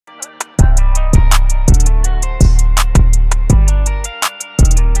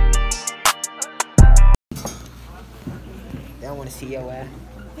want to see your ass.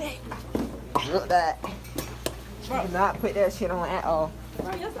 Look that. You do not put that shit on at all.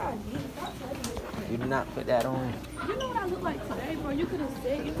 Bro, yes, I did. You did not put that on. You know what I look like today, bro? You could have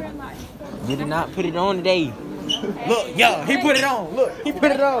said you were like. You did not put it on today. Look, yo, he put it on. Look, he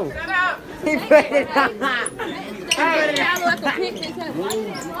put it on. Shut up. He put it on. Hey, I look like a picnic.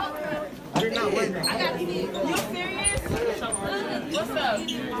 I did not win that. You serious? What's up?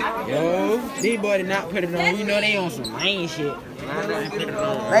 Yo, these boys did not put it on. You know they on some lame shit.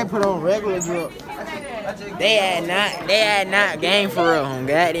 They put on regular drip. They had not game for real, homie.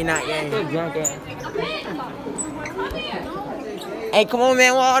 They not game. Hey, come on,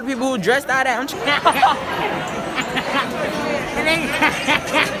 man. What all the people who dressed out at? I'm trying.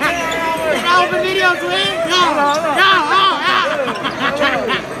 Over video, twin. No.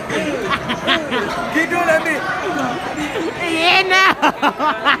 Keep doing that bitch. Yeah, now.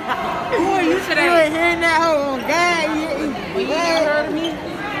 Who are you today? You ain't hearing that hoe on God. You heard me?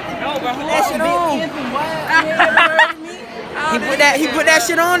 No, but who that shit on? He put that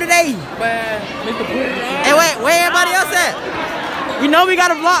shit on today. Hey, where everybody else at? You know we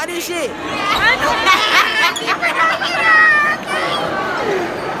gotta vlog this shit.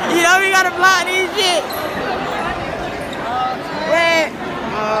 You know we gotta vlog this shit. Where?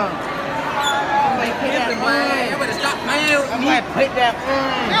 I'm gonna put that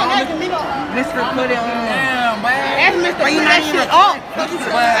on. Mr. Put it on. Damn, man. That's Mr. Bring that shit up.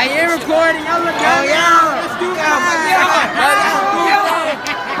 I ain't recording. Y'all look at it. Let's do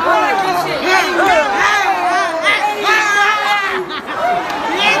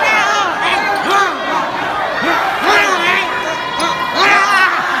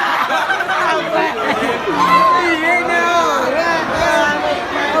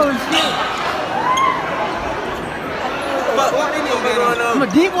I'm a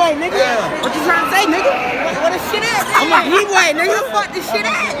D-boy, nigga. Yeah. What you trying to say, nigga? What this shit at? I'm a D-boy, nigga. Fuck this shit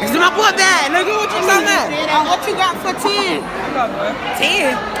at. This is my boy bag, nigga. What you talking about? What you got for 10?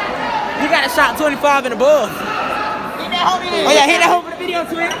 10? You got a shot 25 and above. Hit that hoe in. Oh yeah, hit that hoe for the video,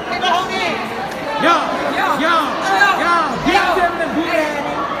 twin. Hit that hoe in. Yo. Get to the booty.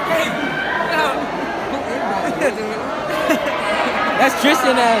 That's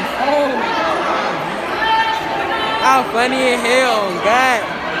Tristan ass. Oh. How funny as hell, God.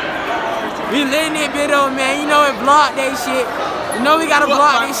 We living this video, man. You know it vlog that shit. You know we gotta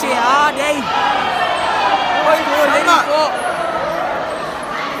vlog this shit all day. What's going on?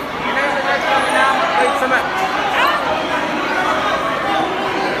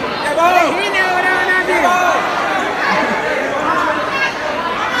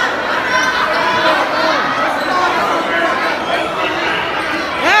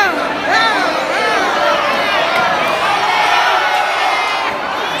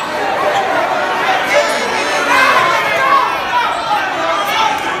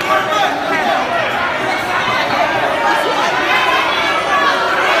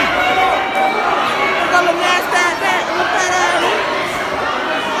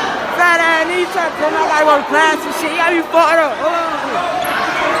 Then I gotta go to class and shit. You gotta be fucked up.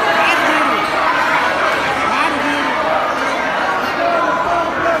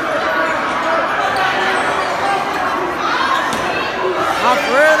 I'm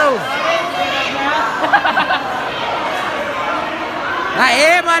for real though. Like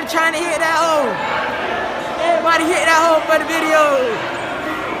everybody trying to hit that hole. Everybody hit that hole for the video.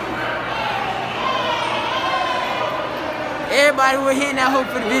 Everybody was hitting that hole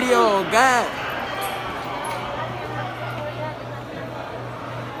for the video. God.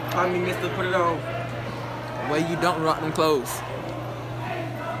 I mean, Mr. Put it on. Well, you don't rock them clothes.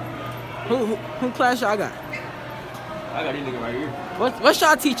 Who class y'all got? I got this nigga right here. What's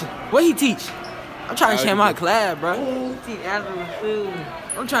y'all teaching? What he teach? I'm trying to check my class, bro.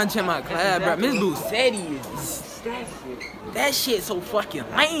 I'm trying to check my class, bro. Miss Busetti is that shit so fucking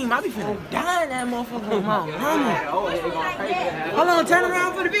lame. I be finna die in that motherfucker with my mama. Hold on, turn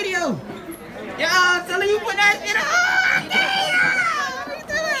around for the video. Yo, I'm telling you, put that shit on. Damn.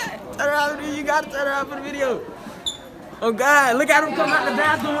 Turn around, you gotta turn around for the video. Oh God, look at him come out the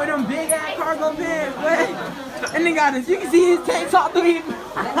bathroom with them big ass cargo pants, boy. And they got this, you can see his tank top through his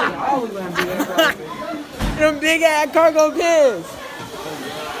them big ass cargo pants.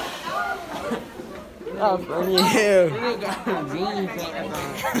 Oh, funny as hell.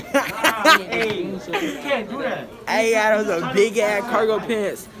 Hey, you can't do that. Hey, got those big ass cargo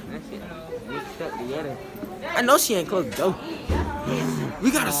pants. I know she ain't close the door. We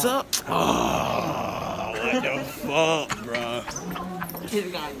got a sub. Oh, what the fuck, bro?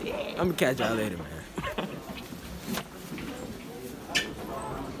 I'm gonna catch y'all later, man.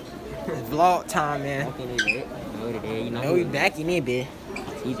 It's vlog time, man. today. You know No, we back in it, bitch.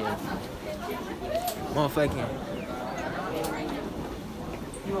 TJ. Motherfucking.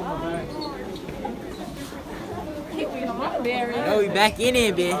 No, we back in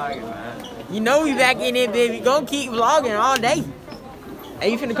it, bitch. You know we back in it, bitch. We gon' keep vlogging all day. Hey,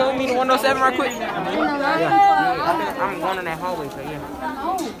 you finna come with me to 107 right quick? Yeah. I'm going in that hallway, so yeah.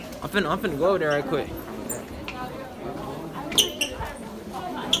 I'm finna go over there right quick.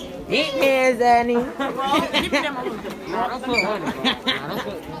 Hit me, Zanny.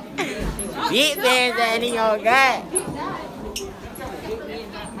 Hit me, Zanny, oh God.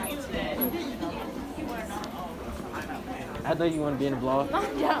 I thought you want to be in the vlog. No,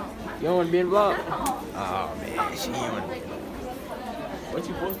 You don't want to be in the vlog? Oh man, she ain't want to. What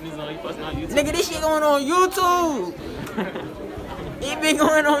you posting this on? You posting on YouTube? Nigga, this shit going on YouTube. It been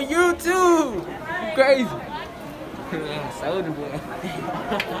going on YouTube. You crazy. Soldier boy.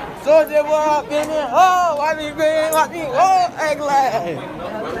 Soldier boy up in there. Oh, watch me green, watch me. Oh, act like.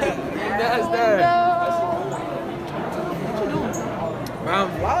 That's that. Bro, I'm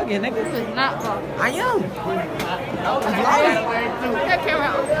vlogging, nigga. This is not vlogging. I am. I'm vlogging. That camera.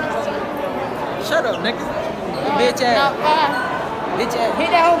 Shut up, nigga. Bitch ass. Not fine. Bitch ass. Hit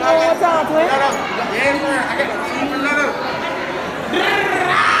that hoe one more time, please.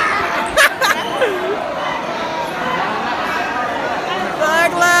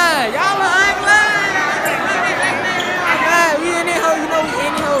 Ugly. Y'all are ugly. We in that hoe, you know we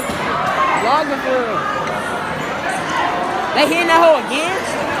in that hoe. Vlogging for real. They hitting that hoe again?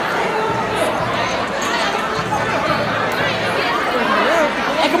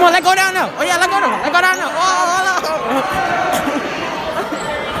 Hey, come on, let's go down now. Oh yeah, let's go down. Let's go down now. Oh, hold on.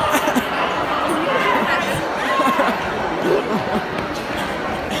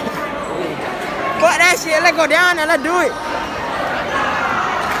 Fuck that shit. Let's go down there. Let's do it.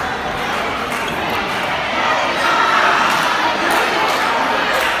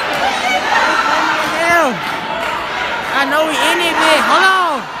 Damn. I know we in it, bitch. Hold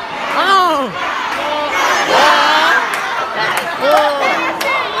on. Hold on.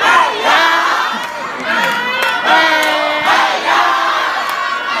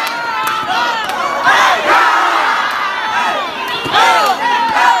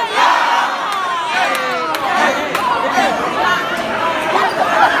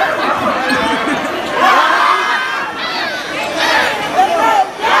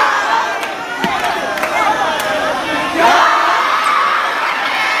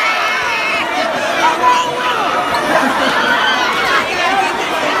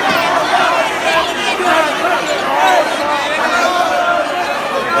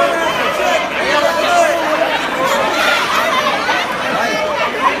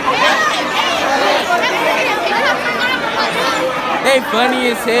 They funny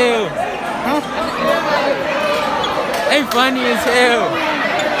as hell. Huh? They funny as hell.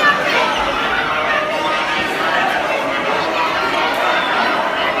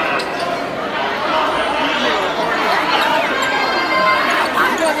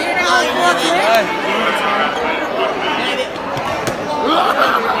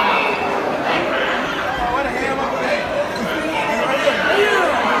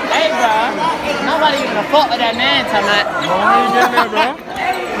 Hey, bro. Nobody gonna fuck with that man tonight.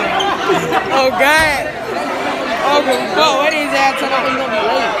 Oh God. Oh God, what is that? Talking about we gonna be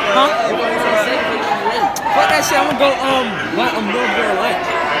late. Huh? Fuck that shit, I'm gonna go to lunch.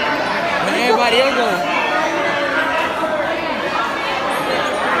 When everybody else going.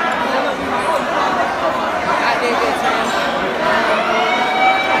 I did good time.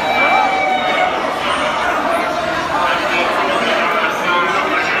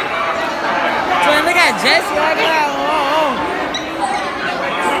 So look at Jesse, I got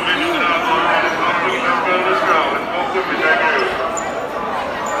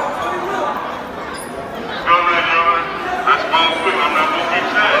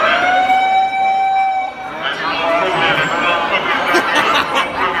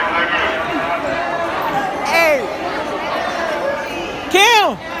Hey! Kill!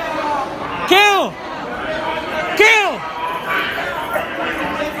 Kill! Kill!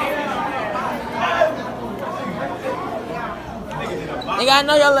 Nigga, I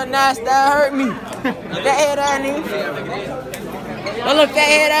know your little nasty that hurt me. That head ass, nigga. Your little fat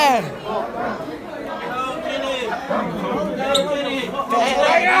head ass.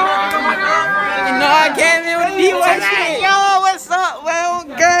 You know I came in with the D-Way shit. Yo, what's up, well,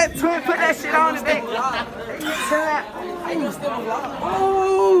 good. Put that shit on today.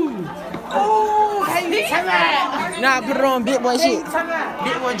 Ooh. Ooh. Hey, nah, put it on big boy shit.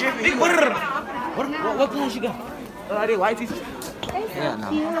 Big boy dripping. Big boy. What clothes you got? They white tees. Yeah, no.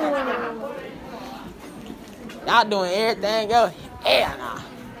 Y'all doing everything else. Hell nah.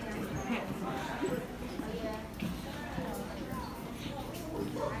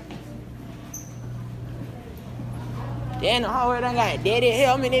 Damn, the hallway done got dead in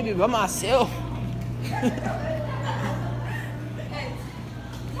hell. I mean, they be by myself.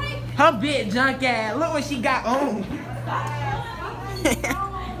 Her big junk ass. Look what she got on.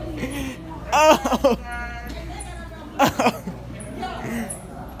 Oh. Oh.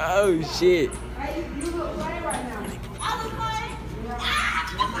 Oh shit.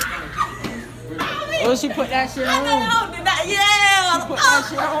 Oh, she put that shit on. Yeah. She put that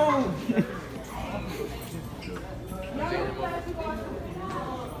shit on.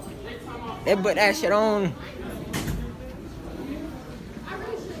 They put that shit on.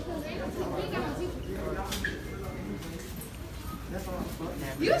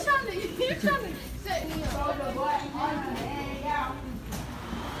 You trying to set me up.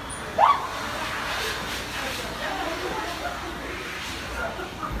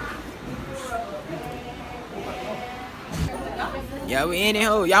 Yeah, we in it,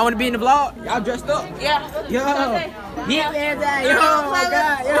 ho. Y'all wanna be in the vlog? Y'all dressed up? Yeah. Yo. Yeah, man, yo, oh my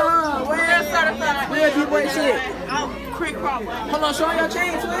God, yo. Where's you boy shit? I'm Crick Crawford. Hold on, show me your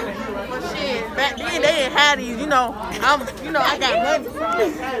chain, twin. But shit, back then they didn't have these, I got money.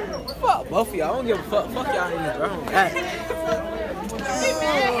 Fuck both of y'all. I don't give a fuck. Fuck y'all in this room. Hey.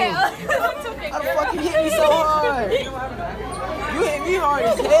 How the fuck you hit me so hard? You hit me hard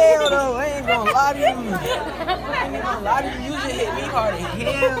as hell, though. I ain't gonna lie to you. You just hit me hard as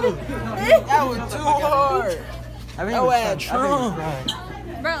hell. That was too hard. That was Trump.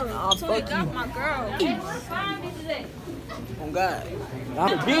 Bro, fuck you. my girl. Oh God.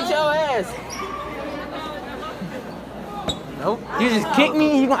 I'll beat your ass. Nope. You just kicked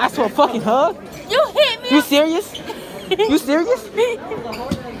me and you gonna ask for a fucking hug? You hit me. You serious? You serious?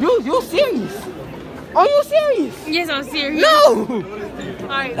 You serious? Are you serious? Yes, I'm serious. No!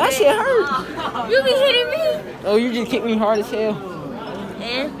 Right, that shit hurt. You be hitting me? Oh, you just kicked me hard as hell.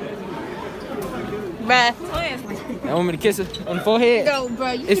 And? Bruh. You want me to kiss her on the forehead? No,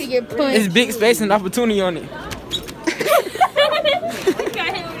 bro. You can get punched. It's big space and opportunity on it.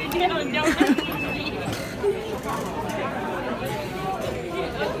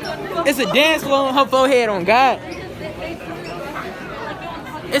 It's a dance floor on her forehead, on God.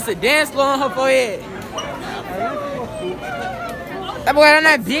 It's a dance floor on her forehead. That boy on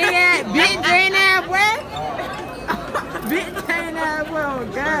that big ass, big drain ass boy. Big drain ass boy,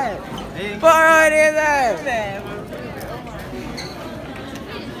 on God. Fuck her it is ass.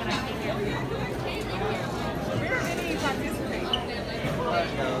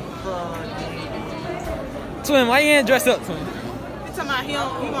 Twin, why you ain't dressed up, twin? You talking about he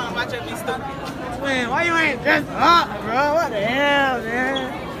wanna watch us be stupid. Twin, why you ain't dressed up, bro? What the hell,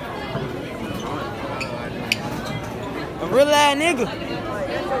 man? A real ass nigga.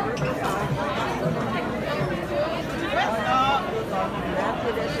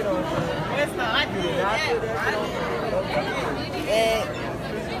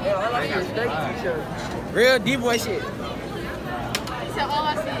 Real D-boy shit. So all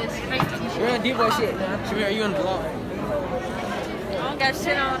I see is straight t-shirts. Real D-boy shit. Shamir, you in the vlog? I don't got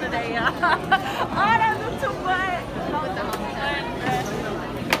shit on today, y'all. Oh, that was too much.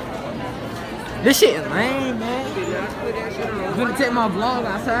 This shit is lame, man. I'm gonna take my vlog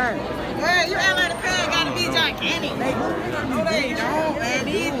outside. Hey, you act like the pad gotta be gigantic. No, they don't, man.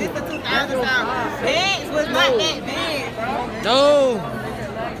 This the 2000 style. Pads was not that big, bro. No.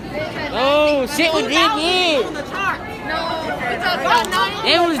 Oh, shit was this big. On the chart. No,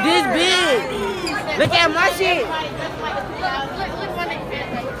 It was this big. Look at my shit.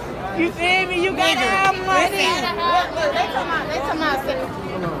 You feel me? You gotta have money. They come out.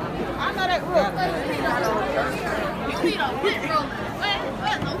 I know that real.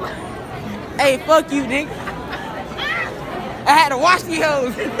 Hey, fuck you, nigga. I had to wash these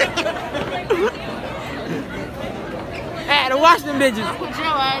hoes. I had to wash them bitches.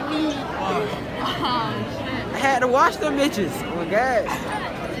 I had to wash them bitches. Oh my God.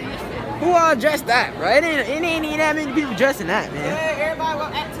 Who all dressed that, bro? It ain't even that many people dressing that, man. Hey, everybody will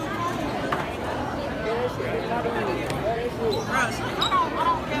act too cool. I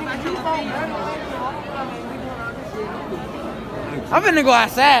don't care about your opinion. I'm finna go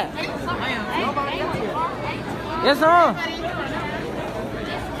outside. Yes, sir.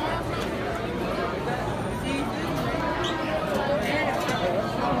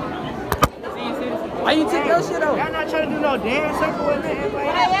 Why you take your shit off? Y'all not trying to do no dance circle with me.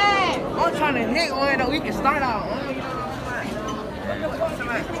 I'm trying to hit one that we can start out.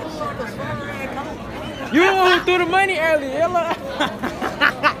 You the one who threw the money earlier.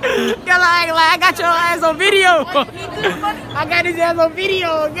 Y'all like, I got your ass on video. I got his ass on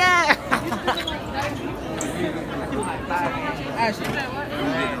video, God. Ashley,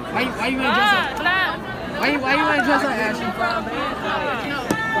 why you ain't dress up? Why you ain't dress up, Ashley?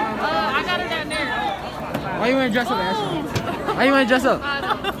 I got it down there. Why you ain't dress up, Ashley? Why you ain't dress up?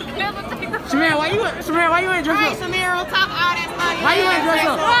 Samir, why you ain't dress up? Hey, Samir, on top of all that money. Why you ain't dress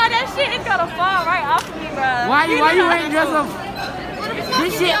up? Bro, that shit is gonna fall right off of me, bro. Why you ain't dress up?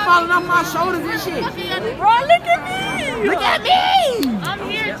 This shit falling off my shoulders and shit. Bro, look at me. Look at me. I'm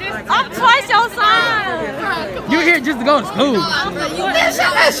here I'm twice your size. You here just to go to school. Man,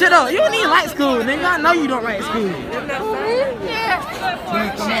 shut that shit up. You don't even like school, nigga. I know you don't like school.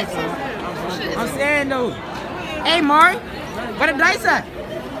 I'm saying though. Hey, Mari, where the dice at?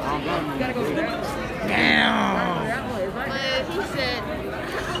 Damn.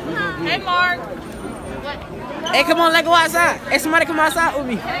 Hey, Mark. Hey, come on, let's go outside. Hey, somebody come outside with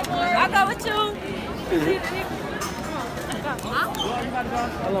me. I'll go with you.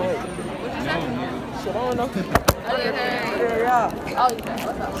 Hold on, wait. Shit, I don't know. Yeah. Oh, you got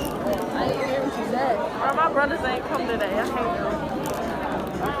what's up? I didn't hear what you said. Bro, my brothers ain't come today. I can't go.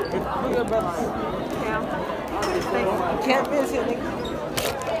 Who your brothers? Cam. Can't miss it, nigga.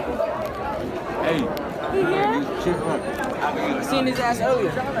 Hey. He here? I seen his ass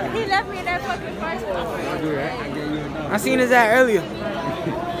earlier. He left me in that fucking first one. I seen his ass earlier.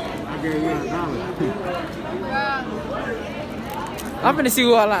 I'm finna see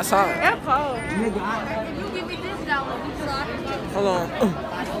who all outside. That's cold. Hold on.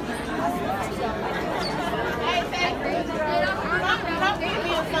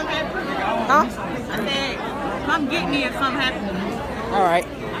 Huh? I said, come get me if something happens. All right,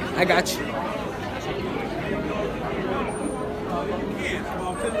 I got you.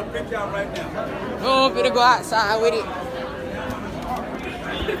 Oh, I'm finna go outside with it.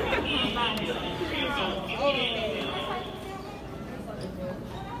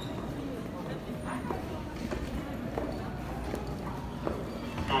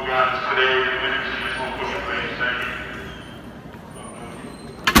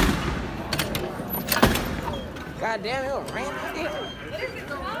 God damn, it was raining out there.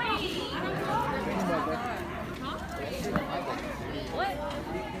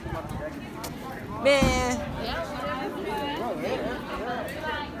 Man.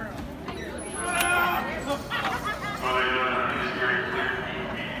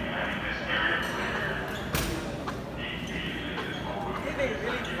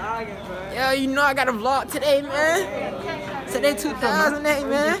 Yo, you know I got a vlog today, man. Today 2008,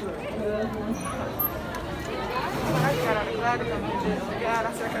 man.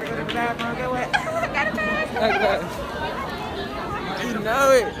 You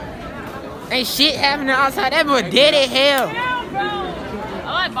know it. Ain't shit happening outside. That boy dead as hell.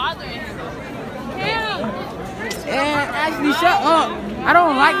 I like bothering him. And actually, shut up. I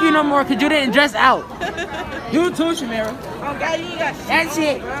don't like you no more because you didn't dress out. You too, Shamira. Oh, God, you got shit. That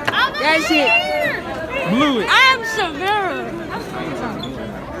shit. That shit. Blew it. I am severe.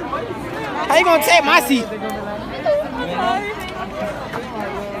 How you gonna take my seat?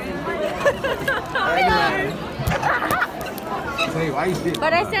 But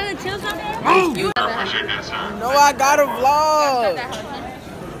they selling chills on there? You know I got a vlog.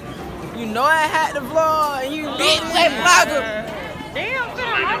 You know I had the vlog. And you big wet vlogger. Damn,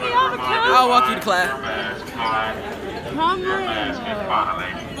 fam, I need all the clothes. I'll walk you to class.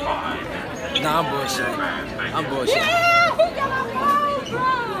 Nah, I'm bullshit. I'm bullshit. Yeah, he got my clothes, bro.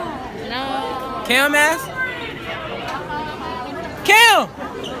 No. Cam ass? Cam!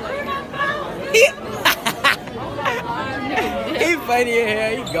 He funny in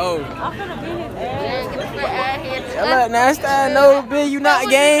here, he go. I'm finna beat his ass. Look, now it's that no bitch, you not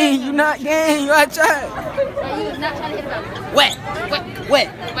gang, you not gang, you out try. Wet.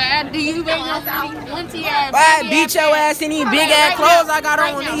 But do you bring us out plenty ass? Why beat your ass in these big ass clothes I got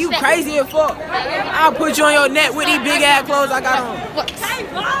on? Nigga, you crazy as fuck. I'll put you on your neck with these big ass clothes I got on.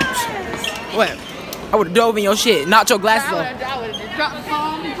 What? I would've dove in your shit, knocked your glasses off. I would've just dropped the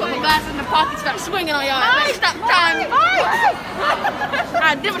phone, put my glasses in the pocket, start swinging on y'all. Stop trying me.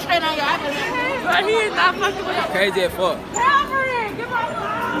 I demonstrate on y'all. But he is not fucking with us. Crazy as fuck.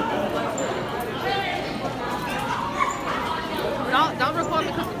 Don't record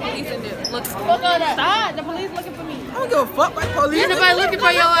me because the police in there. Look, stop. The police looking for me. I don't give a fuck about the police. Anybody looking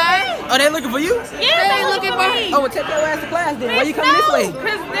for your ass? Oh, they looking for you? Yeah, they looking for me. Oh, well, take your ass to class then. Why you coming this way?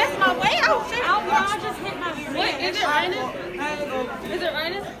 Because that's my way out. I just hit my foot. Is it raining? Is it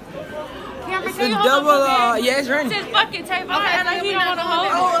raining? It's a double, yeah, it's raining. It's fucking tape. Okay, like he don't want to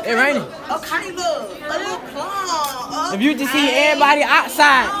hold it. It's raining. Oh, kind of a little plum. If you just see everybody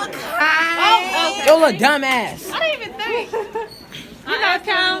outside, Yo, little dumb ass. I didn't even think.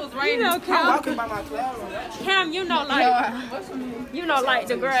 You know, Cam. Cam, you know, like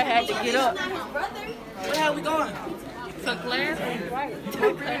the girl had to get up. Where the hell we going? To class. You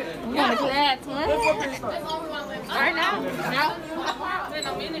want to class, twin? Right now. In a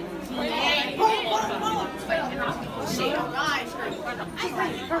minute.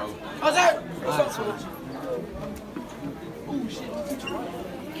 What's that?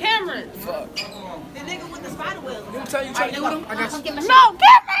 Cameron. Fuck. The nigga with the spider web. You tell you trying to with him? I got you. No,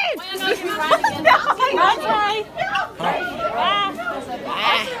 Cameron! I'm sorry.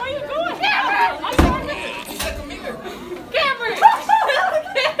 Where you going? Cameron! Cameron!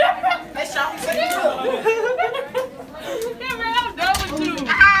 Cameron, I'm done with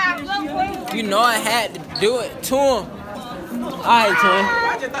you. You know I had to do it to him. Alright, twin.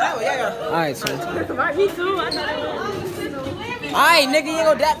 Alright, twin. Me too. Alright, nigga, you ain't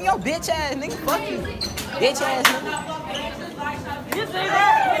gonna dap me, yo, bitch ass, nigga. Fuck you. Bitch ass, nigga. You say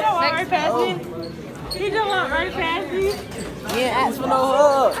that? You don't want right past me? You don't want right past me? You ain't ask for no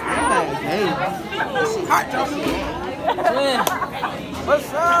hug. Hey. Twin.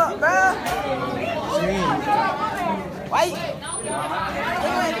 What's up, bro? Why you?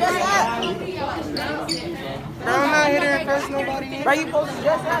 I'm not here to impress nobody. Bro, you supposed to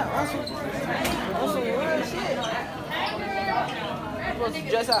dress out. On some real shit. You supposed to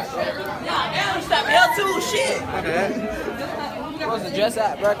dress out, bro. Stop L2 shit. You supposed to dress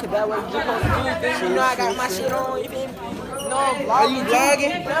out, bro, cause that way you supposed to do things. You know I got my shit on, you feel me? You know I'm vlogging. Are you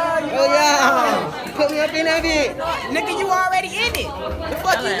vlogging? Oh yeah. Put me up in that bit. Nigga, you already in it. The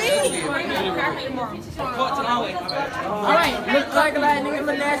fuck you mean? Alright, look like a nigga,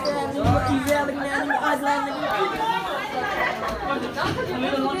 look nasty ass nigga, look easy ass nigga, look ugly ass nigga.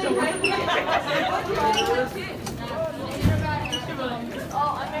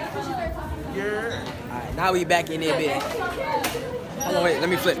 Alright, now we back in there, bitch. Hold on, wait, let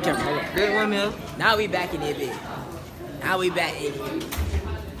me flip the camera. Hold on. Good one, man. Now we back in there, bitch. Now we back in here.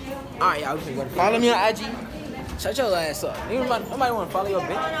 Alright, y'all, we finna go to Follow me on IG. shut your ass up. Nobody wanna follow your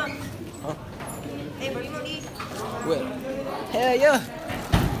bitch? Huh? Hey, bro, you gonna eat? What? Hell yeah.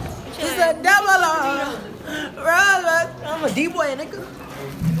 It's a double roller. I'm a D-boy, nigga.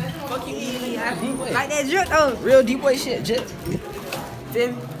 Fuck you, D-boy. Like that jerk, though. Real D-boy shit, jit.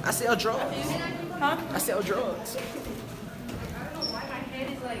 Feel me? I sell drugs. Huh? I sell drugs.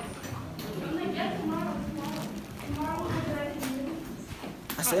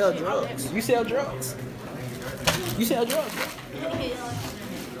 I sell drugs. You sell drugs. You sell drugs, bro.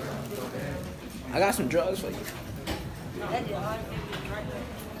 I got some drugs for you.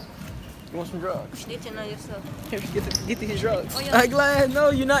 You want some drugs? Snitching on yourself. Here, get these drugs. I'm glad. No,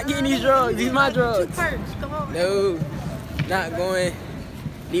 you're not getting these drugs. These my drugs. Come on. No, not going.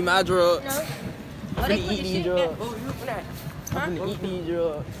 These my drugs. I'm finna eat these drugs. I'm finna eat these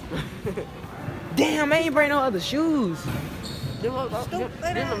drugs. Damn, I ain't bring no other shoes. This was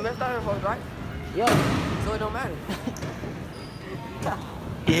messed out folks, right? Yo. So it don't matter.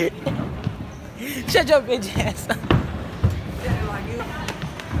 Shut your bitch ass up.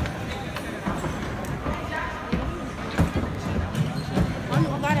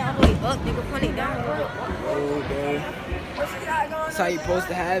 Up, nigga, put it down. Okay. That's how you supposed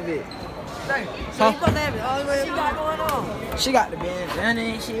to have it. So you supposed to have it all the way. What you got going on? She got the bandana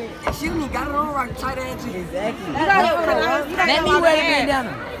and shit. She only got it on right, tight ass cheek. Exactly. Let me wear the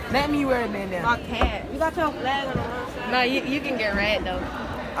bandana. Let me wear the bandana. I can't. You got your flag on the one. No, you can get red though.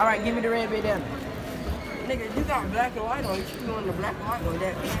 All right, give me the red bandana. Nigga, you got black and white on you. You doing the black and white on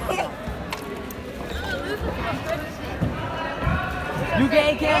that. You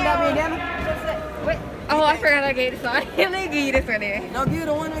gave Cam that bandana? Wait. Oh, I forgot I gave this one. Let me give you this one there. No, give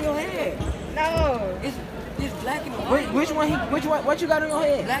the one on your head. No. It's black and white. Which one? What you got on your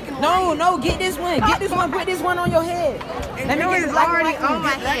head? Black and No, no, get this one. Get this one. Put this one on your head. Let me get the black and already white one. on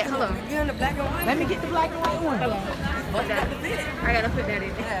my head. Hold on. Get on the black and white. Let me get the black and white one. Hold on. But that's the fit. I gotta put that in.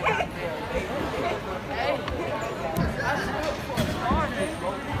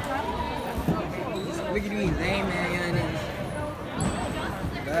 Look at these lame man young niggas.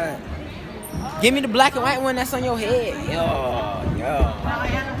 God. Give me the black and white one that's on your head. Yo.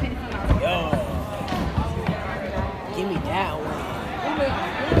 Give me that one.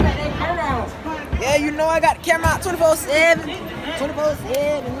 Yeah, you know I got the camera out 24/7.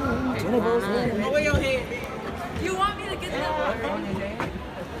 24/7. 24/7. Where your head? You want me to get that one?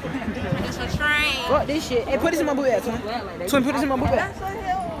 It's a train. Fuck this shit. Hey, put this in my boot bag, Twin. Twin, put this in my boot bag.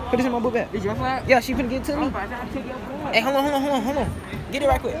 Put this in my boot bag. Is your flag? Yeah, she finna give it to me. Hey, hold on. Get it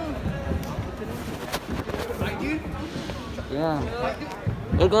right quick. Like you? Yeah.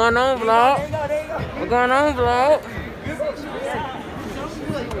 What's going on, vlog? What's going on, vlog?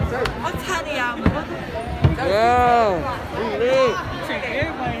 I'm tired of y'all, mother. Yeah.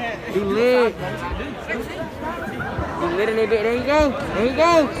 You lit. You lit in it. There you go. There you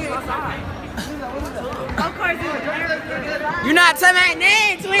go. Of course, You not telling my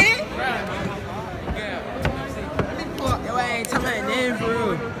name, twin? Yo, I ain't telling my name for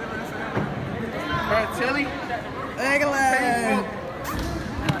real. Tilly? Look at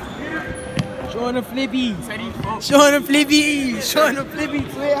showing the flippies. Showing the flippies. Showing the flippies,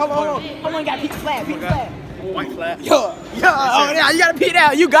 twin. Hold on. Hold on, you gotta peek the flag. Peek the flag. White flag. Yo. Oh, yeah, you gotta peep it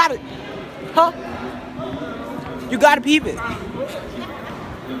out. You got it. Huh? You gotta peep it.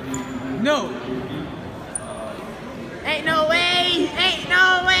 No. Ain't no way. Ain't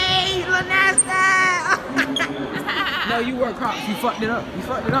no way. Lil Nasty. No, you work hard. You fucked it up. You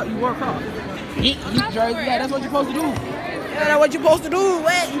fucked it up. You work hard. That's what you're supposed to do. Yeah, that's what you're supposed to do.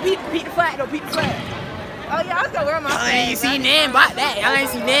 Wait, you peep the flag though. Peep the flag. oh yeah, I was gonna wear my Y'all ain't seen nothing about that. Y'all ain't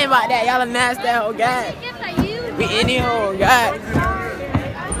seen nothing about that. Y'all a nasty whole guy. We in here, whole guy.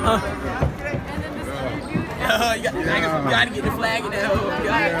 You gotta get the flag in that whole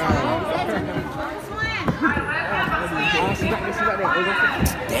guy.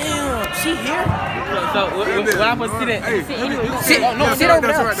 Damn, she here? So, what I'm supposed to see that? Sit over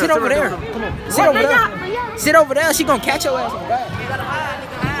there. Sit over there. Come on. Sit over there. Sit over there. She gonna catch your ass on back.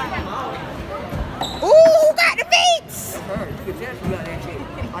 Ooh, who got the beats?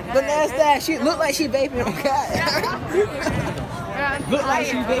 Look at that. She look like she vaping on God. Look like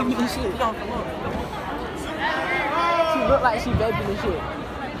she vaping and shit. She look like she vaping and shit.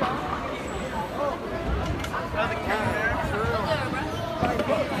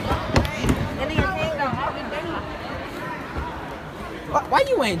 Why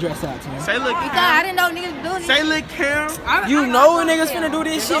you ain't dressed out, man? Say look, I didn't know niggas doing this. say look, Cam. You know niggas finna do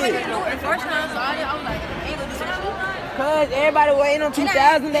this shit. I didn't do it the first time, so I was like, ain't gonna do some shit. Cause everybody waiting on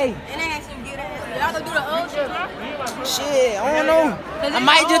 2000 day. And they had some get ass. Y'all gonna do the old shit, huh? Shit, I don't know. I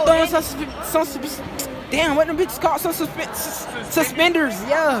might just throw in some damn, what them bitches called? Some suspenders,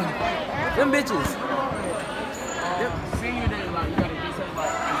 yeah. Them bitches.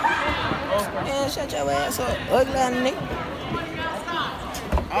 Man, shut your ass up, ugly ass nigga.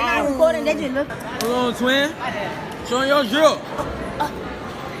 They're not recording, they just look. Hold on, twin. Showing your drill.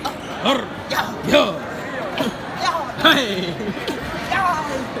 Yeah. Hey.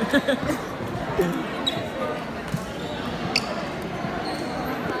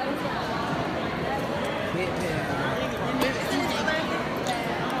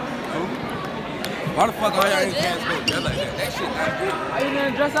 Why the fuck are y'all in pants like that? That shit not good. Why you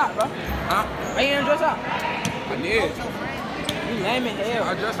didn't dress up, bro? Huh? Why you didn't dress up? I did. You lame in hell. I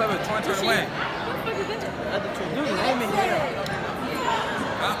dressed up at 2021. You lame in hell.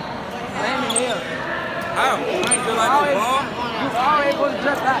 Huh? Lame in hell. How? I ain't feel like a ball. You always supposed to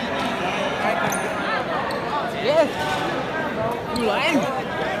dress up. Yes. You lame.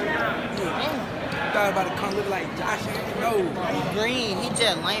 Thought about to come look like Josh. No. Green. He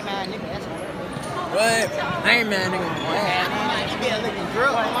just lame ass nigga. That's what? Lame man nigga. He be a looking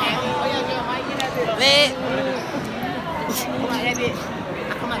drunk. Lit. I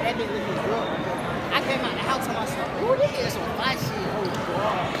come out that bitch looking drunk. I came out the house to myself. Ooh, this is some fly shit.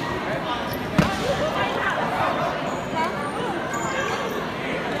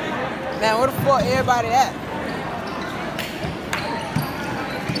 Man, where the fuck everybody at?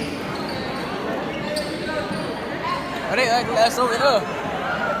 Oh, they ugly ass over there.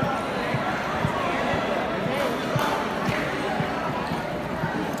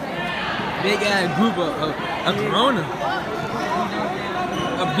 Big ass group of Corona.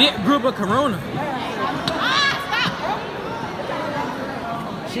 A big group of Corona.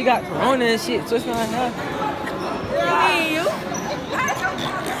 She got Corona and shit twisting her hair.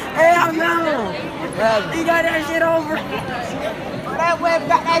 Hell no! You got that shit on for that web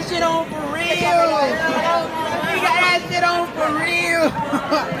got that shit on for real. You got that shit on for real.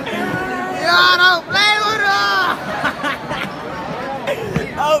 Y'all don't play with her.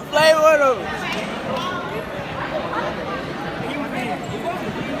 Don't play with her.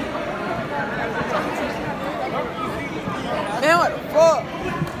 Man, what the fuck?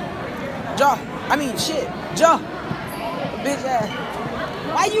 Shit. Bitch ass.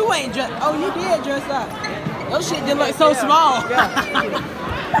 Why you ain't dressed? Oh, you did dress up. Your shit just look so small.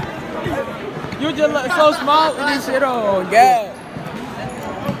 You just look so small with this shit on. Yeah.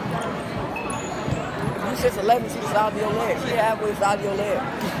 You 6'11", see the side of your leg. She halfway side of your leg.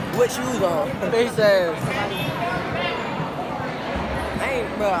 What shoes on? Face ass.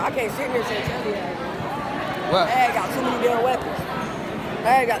 Bro, I can't sit here and say tell you that. What? Hey, got too many damn weapons.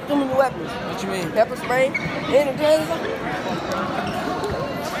 I got too many weapons. What you mean? Pepper spray, and a gun.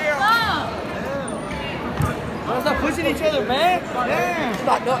 Stop pushing each other, man. Damn. It's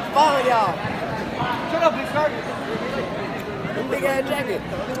about to fall on y'all. Shut up, big shark. Big ass jacket.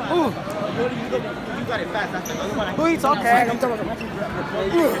 Ooh. You got it fast. That's the other one. Who you talking to? I'm talking about.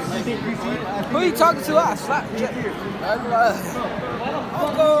 Who you talking to? I slap you.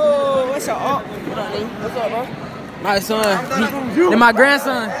 Uncle, what's your uncle? What's up, bro? My son. Then my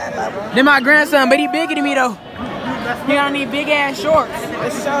grandson. Then my grandson, but he bigger than me though. He got these big ass shorts.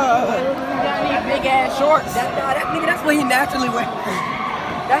 What's up? He got these big ass shorts. That nigga, that's what he naturally wear.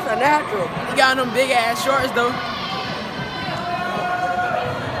 That's a natural. He got them big ass shorts though.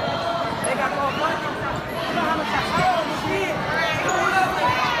 They got more money.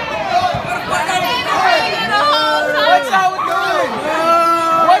 What y'all doing?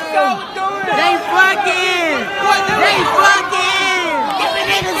 What y'all doing? They fucking. They fucking.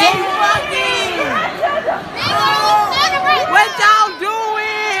 They fucking. What y'all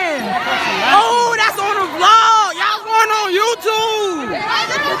doing? Oh, that's on the vlog. Y'all going on YouTube.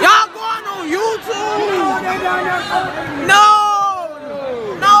 Y'all going on YouTube. No.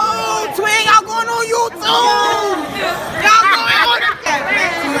 No, twin, y'all going on YouTube. Y'all going on the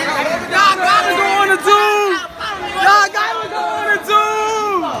Y'all gotta go on the tube. Y'all gotta go on the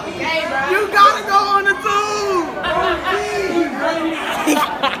tube. You gotta go on the tube.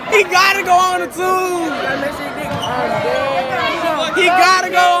 He gotta go on the tube. He gotta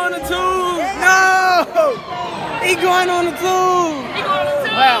go on the tube. No. He going on the tube.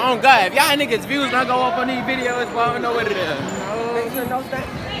 Well, on God, if y'all niggas views not go up on these videos, well, I don't know what it is.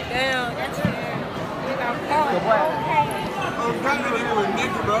 Damn, that's it.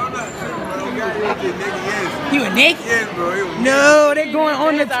 You a nigga? Yes, bro. No, they going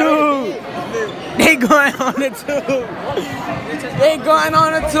on the tube. They going on the tube. They going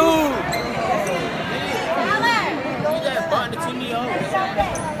on the tube.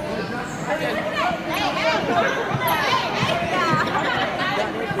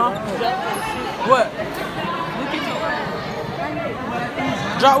 What?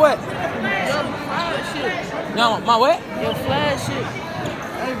 Drop what? No, my what? Your flash shit.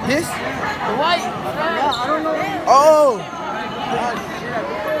 This? The white. I don't know. Oh.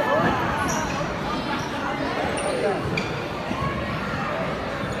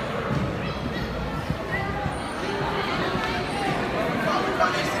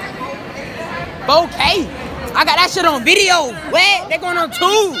 Okay. I got that shit on video. What? They going on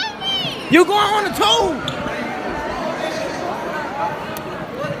tube. You going on the tube.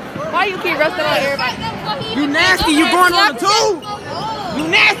 Why you keep rusting on everybody? You nasty, you going on the tube. You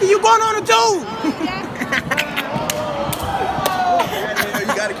nasty, you going on the tube.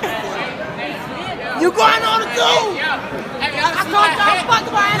 You going on the tube. I told y'all fuck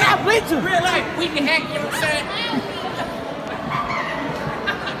about that bleacher. Real life, we can hack, you know what I'm saying?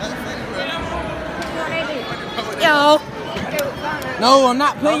 Yo. No, I'm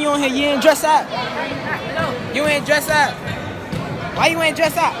not putting you on here. You ain't dress up. You ain't dress up. Why you ain't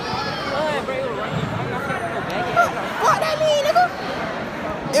dress up? What that mean, nigga?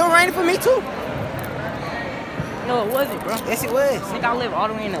 It was raining for me too. No, it wasn't, bro. Yes, it was. I think I live all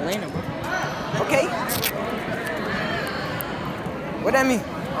the way in Atlanta, bro. Okay. What that mean?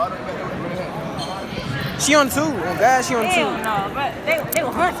 She on two. Oh God, she on two. Hell no, bro. They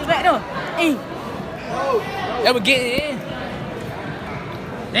were hunting back there. Hey. They were getting in.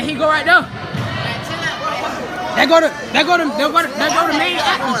 There he go right there. They go to main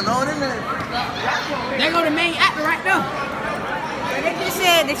actor. They go to main actor right there. They just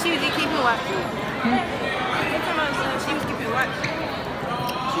said that she was just keeping watch. She was keeping watch.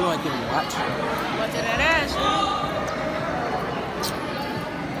 She wasn't giving me watch. Watch that ass, man.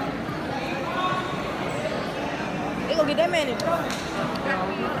 They gonna get that man in trouble.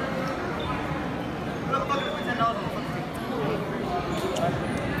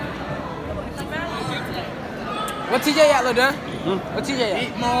 What TJ at, Lil Dunn? What TJ at?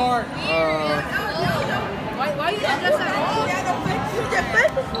 Eat more. Why you just like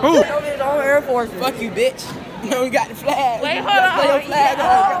Who? All Air Force. Fuck you, bitch. No, we got the flag. Wait, You hold gotta on. Play your flag on.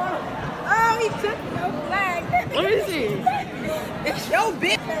 Oh, he took your flag. Let me see. It's your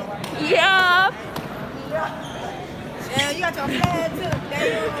bitch. Yeah. Yeah, you got your flag too.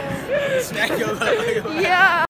 Damn. Smack your leg. Yeah.